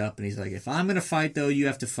of make up, and he's like, if I'm going to fight, though, you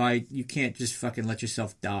have to fight. You can't just fucking let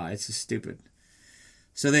yourself die. It's just stupid.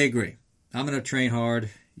 So they agree. I'm going to train hard.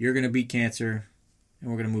 You're going to beat cancer, and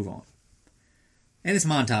we're going to move on. And it's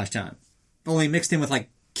montage time. Only mixed in with, like,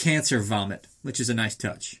 cancer vomit, which is a nice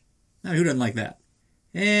touch. Now, who doesn't like that?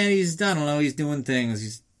 And he's, I don't know, he's doing things.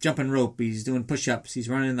 He's jumping rope. He's doing push-ups. He's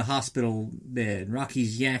running in the hospital bed.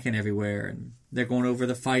 Rocky's yakking everywhere, and they're going over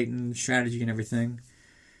the fight and strategy and everything.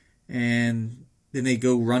 And then they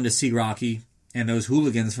go run to see Rocky. And those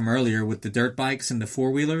hooligans from earlier with the dirt bikes and the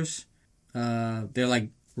four-wheelers, they're like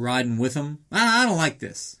riding with him. I don't like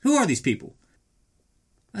this. Who are these people?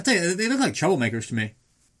 I tell you, they look like troublemakers to me.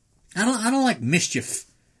 I don't like mischief.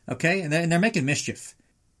 Okay? And they're making mischief.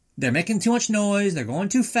 They're making too much noise. They're going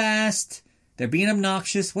too fast. They're being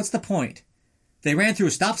obnoxious. What's the point? They ran through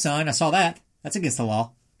a stop sign. I saw that. That's against the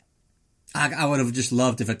law. I would have just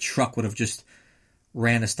loved if a truck would have just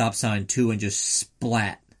ran a stop sign too and just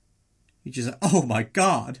splat. You just, oh my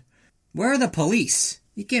God. Where are the police?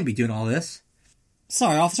 You can't be doing all this.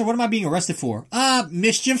 Sorry, officer, what am I being arrested for?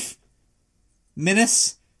 Mischief?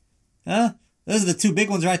 Menace? Huh? Those are the two big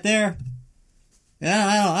ones right there.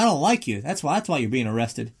 Yeah, I don't like you. That's why you're being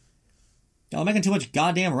arrested. Y'all making too much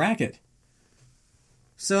goddamn racket.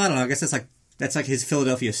 So, I don't know, I guess that's like his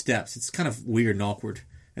Philadelphia steps. It's kind of weird and awkward.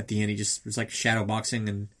 At the end, it's like shadow boxing,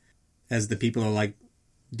 and as the people are like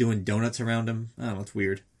doing donuts around him. I don't know, it's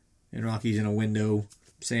weird. And Rocky's in a window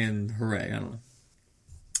saying hooray, I don't know.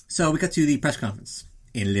 So we got to the press conference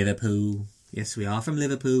in Liverpool. Yes, we are from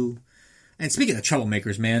Liverpool. And speaking of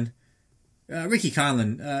troublemakers, man, Ricky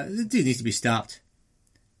Conlan, the dude needs to be stopped.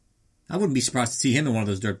 I wouldn't be surprised to see him in one of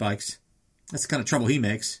those dirt bikes. That's the kind of trouble he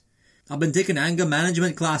makes. I've been taking anger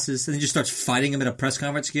management classes, and he just starts fighting him at a press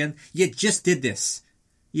conference again. You just did this.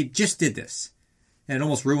 And it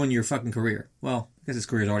almost ruined your fucking career. Well, I guess his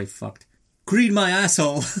career's already fucked. Creed my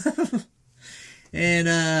asshole.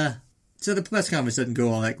 And, so the press conference doesn't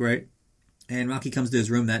go all that great. And Rocky comes to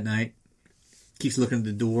his room that night. Keeps looking at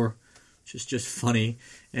the door. It's just funny.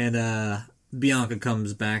 And, Bianca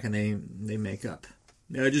comes back and they make up.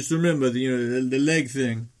 I just remember the leg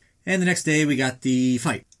thing. And the next day we got the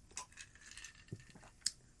fight.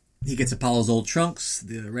 He gets Apollo's old trunks,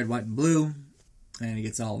 the red, white, and blue. And he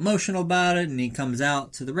gets all emotional about it, and he comes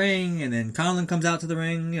out to the ring, and then Conlan comes out to the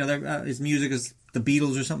ring. You know, his music is the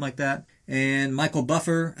Beatles or something like that. And Michael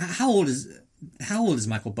Buffer, how old is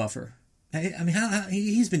Michael Buffer? I mean,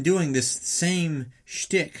 he's been doing this same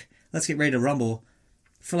shtick, let's get ready to rumble,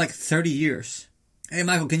 for like 30 years. Hey,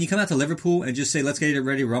 Michael, can you come out to Liverpool and just say, let's get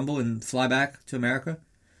ready to rumble and fly back to America?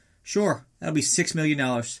 Sure, that'll be $6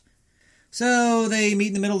 million. So they meet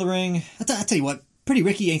in the middle of the ring. I'll tell you what, Pretty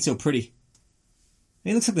Ricky ain't so pretty.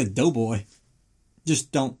 He looks like the doughboy.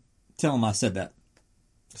 Just don't tell him I said that.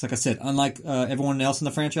 Because like I said, unlike everyone else in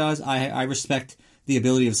the franchise, I respect the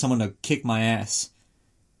ability of someone to kick my ass.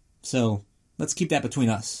 So, let's keep that between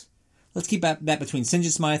us. Let's keep that between St.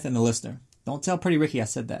 John Smythe and the listener. Don't tell Pretty Ricky I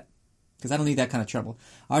said that. Because I don't need that kind of trouble.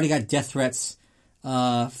 I already got death threats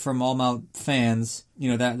from all my fans,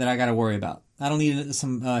 that I got to worry about. I don't need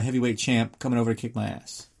some heavyweight champ coming over to kick my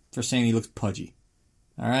ass for saying he looks pudgy.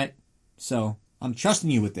 Alright? So, I'm trusting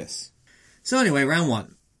you with this. So anyway, round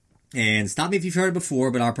one. And stop me if you've heard it before,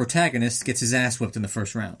 but our protagonist gets his ass whipped in the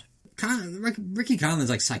first round. Ricky Conlan's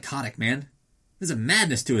like psychotic, man. There's a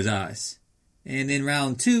madness to his eyes. And then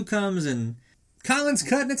round two comes, and Conlan's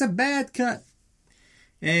cut, and it's a bad cut.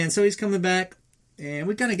 And so he's coming back, and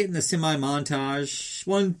we kind of get in a semi-montage.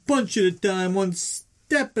 One punch at a time, one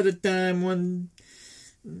step at a time,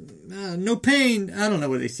 no pain. I don't know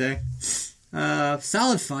what they say.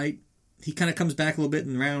 Solid fight. He kind of comes back a little bit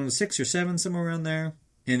in round 6 or 7, somewhere around there.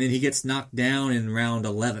 And then he gets knocked down in round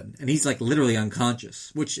 11. And he's like literally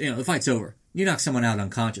unconscious. Which, the fight's over. You knock someone out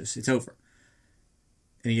unconscious, it's over.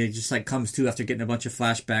 And he just like comes to after getting a bunch of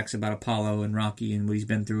flashbacks about Apollo and Rocky and what he's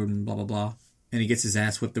been through and blah, blah, blah. And he gets his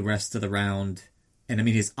ass whipped the rest of the round. And I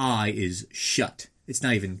mean, his eye is shut. It's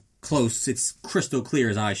not even close. It's crystal clear,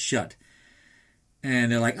 his eye's shut.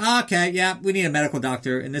 And they're like, okay, yeah, we need a medical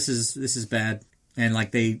doctor. And this is bad. And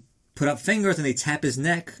like they put up fingers and they tap his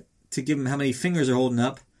neck to give him how many fingers they're holding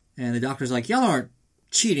up. And the doctor's like, y'all aren't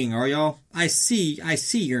cheating, are y'all? I see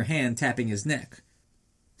your hand tapping his neck.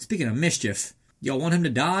 Speaking of mischief, y'all want him to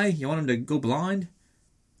die? You want him to go blind?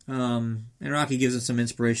 And Rocky gives us some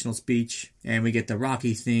inspirational speech, and we get the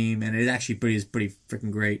Rocky theme, and it actually is pretty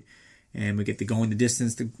freaking great. And we get the Going the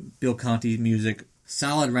Distance, the Bill Conti music.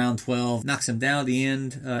 Solid round 12, knocks him down at the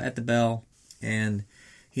end at the bell, and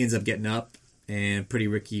he ends up getting up, and Pretty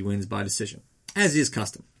Ricky wins by decision, as is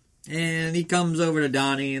custom. And he comes over to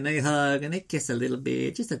Donnie, and they hug, and they kiss a little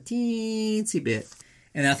bit, just a teensy bit.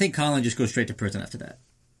 And I think Colin just goes straight to prison after that.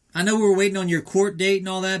 I know we're waiting on your court date and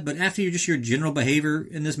all that, but after your general behavior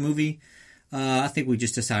in this movie, I think we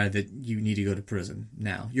just decided that you need to go to prison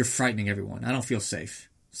now. You're frightening everyone. I don't feel safe.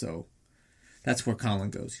 So that's where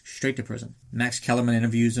Colin goes, straight to prison. Max Kellerman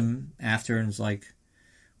interviews him after and is like,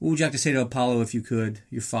 what would you have to say to Apollo if you could,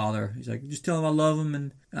 your father? He's like, just tell him I love him,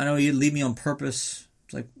 and I know he'd leave me on purpose.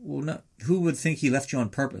 It's like, well, no, who would think he left you on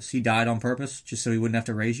purpose? He died on purpose just so he wouldn't have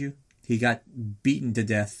to raise you? He got beaten to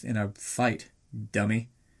death in a fight, dummy.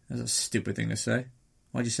 That's a stupid thing to say.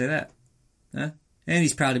 Why'd you say that? Huh? And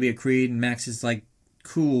he's proud to be a Creed, and Max is like,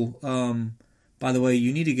 cool. By the way,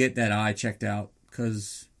 you need to get that eye checked out,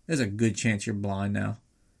 because there's a good chance you're blind now.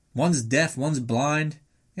 One's deaf, one's blind.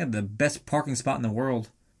 You have the best parking spot in the world.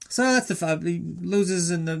 So that's the fight. He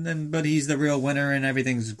loses, but he's the real winner, and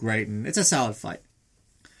everything's great, and it's a solid fight.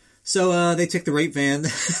 So they take the rape van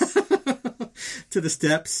to the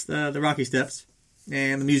steps, the Rocky steps,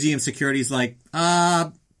 and the museum security's like,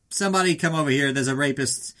 somebody come over here. There's a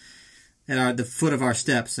rapist at the foot of our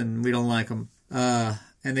steps, and we don't like him.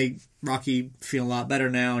 And Rocky feel a lot better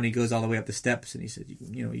now, and he goes all the way up the steps, and he said,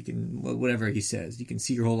 you can, whatever he says, you can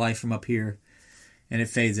see your whole life from up here, and it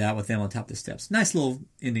fades out with them on top of the steps. Nice little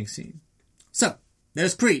ending scene. So,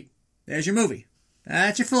 there's Creed. There's your movie.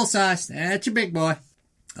 That's your full size. That's your big boy.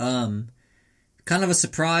 Kind of a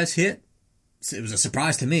surprise hit. It was a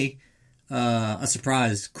surprise to me. A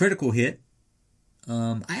surprise critical hit.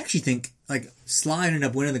 I actually think, Sly ended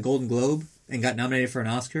up winning the Golden Globe and got nominated for an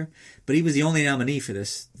Oscar, but he was the only nominee for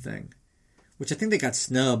this thing, which I think they got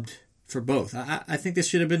snubbed for both. I think this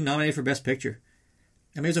should have been nominated for Best Picture.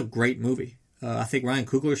 I mean, it was a great movie. I think Ryan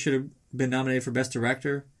Coogler should have been nominated for Best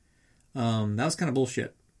Director. That was kind of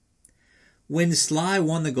bullshit. When Sly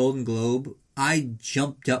won the Golden Globe, I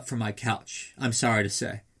jumped up from my couch. I'm sorry to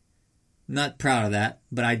say. Not proud of that,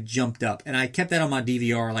 but I jumped up. And I kept that on my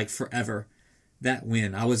DVR forever. That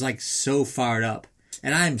win. I was so fired up.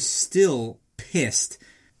 And I'm still pissed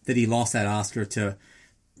that he lost that Oscar to...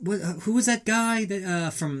 who was that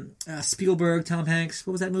guy from Spielberg, Tom Hanks?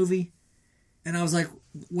 What was that movie? And I was like,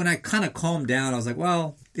 when I kind of calmed down, I was like,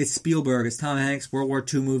 well, it's Spielberg, it's Tom Hanks, World War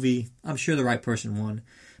II movie. I'm sure the right person won.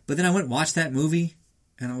 But then I went and watched that movie,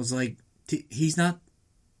 and I was like, he's not...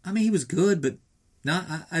 I mean, he was good, but not.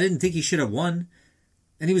 I didn't think he should have won.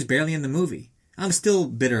 And he was barely in the movie. I'm still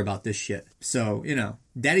bitter about this shit. So,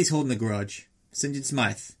 Daddy's holding a grudge. St. John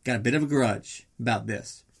Smythe got a bit of a grudge about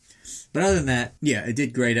this. But other than that, yeah, it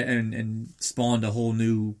did great and spawned a whole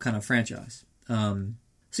new kind of franchise.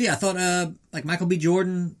 So yeah, I thought Michael B.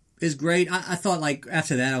 Jordan is great. I thought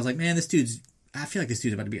after that, I was like, man, I feel like this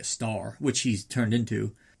dude's about to be a star, which he's turned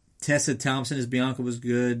into. Tessa Thompson as Bianca was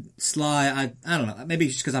good. Sly, I don't know, maybe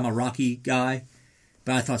it's just because I'm a Rocky guy,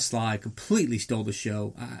 but I thought Sly completely stole the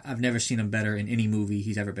show. I've never seen him better in any movie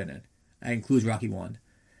he's ever been in. That includes Rocky 1.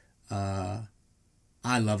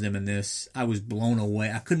 I loved him in this. I was blown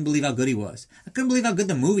away. I couldn't believe how good he was. I couldn't believe how good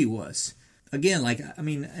the movie was. Again, I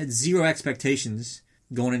had zero expectations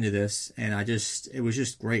going into this, and it was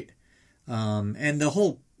just great. And the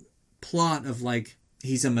whole plot of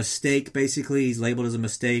he's a mistake, basically. He's labeled as a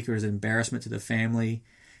mistake or as an embarrassment to the family,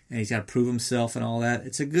 and he's got to prove himself and all that.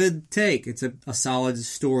 It's a good take. It's a solid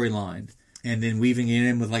storyline. And then weaving it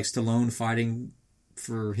in with Stallone fighting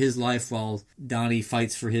for his life while Donnie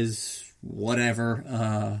fights for his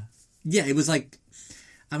whatever. Yeah, it was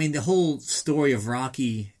the whole story of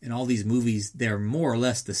Rocky and all these movies, they're more or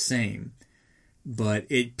less the same. But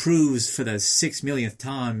it proves for the 6 millionth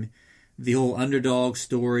time the whole underdog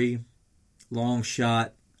story, long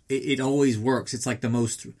shot, it always works. It's the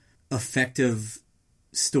most effective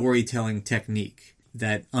storytelling technique,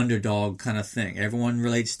 that underdog kind of thing. Everyone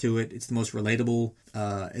relates to it. It's the most relatable.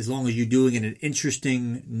 As long as you're doing it in an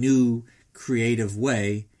interesting, new, creative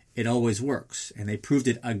way, it always works. And they proved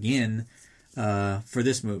it again for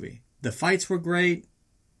this movie. The fights were great.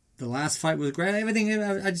 The last fight was great. Everything,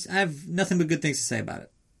 I have nothing but good things to say about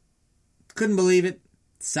it. Couldn't believe it.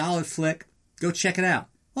 Solid flick. Go check it out.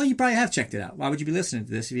 Well, you probably have checked it out. Why would you be listening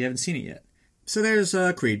to this if you haven't seen it yet? So there's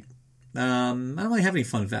Creed. I don't really have any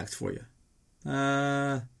fun facts for you.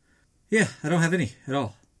 Yeah, I don't have any at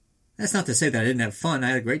all. That's not to say that I didn't have fun. I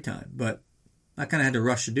had a great time, but I kind of had to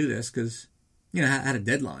rush to do this because, I had a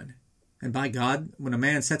deadline. And by God, when a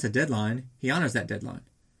man sets a deadline, he honors that deadline.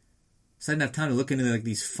 So I didn't have time to look into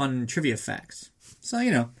these fun trivia facts. So,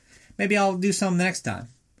 maybe I'll do some next time.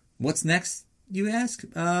 What's next, you ask?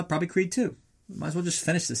 Probably Creed 2. Might as well just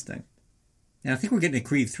finish this thing. And I think we're getting to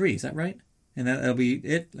Creed 3, is that right? And that'll be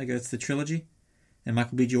it? Like it's the trilogy? And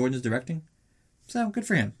Michael B. Jordan's directing? So, good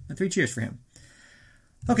for him. And 3 cheers for him.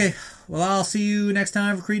 Okay, well, I'll see you next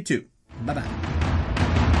time for Creed 2. Bye-bye.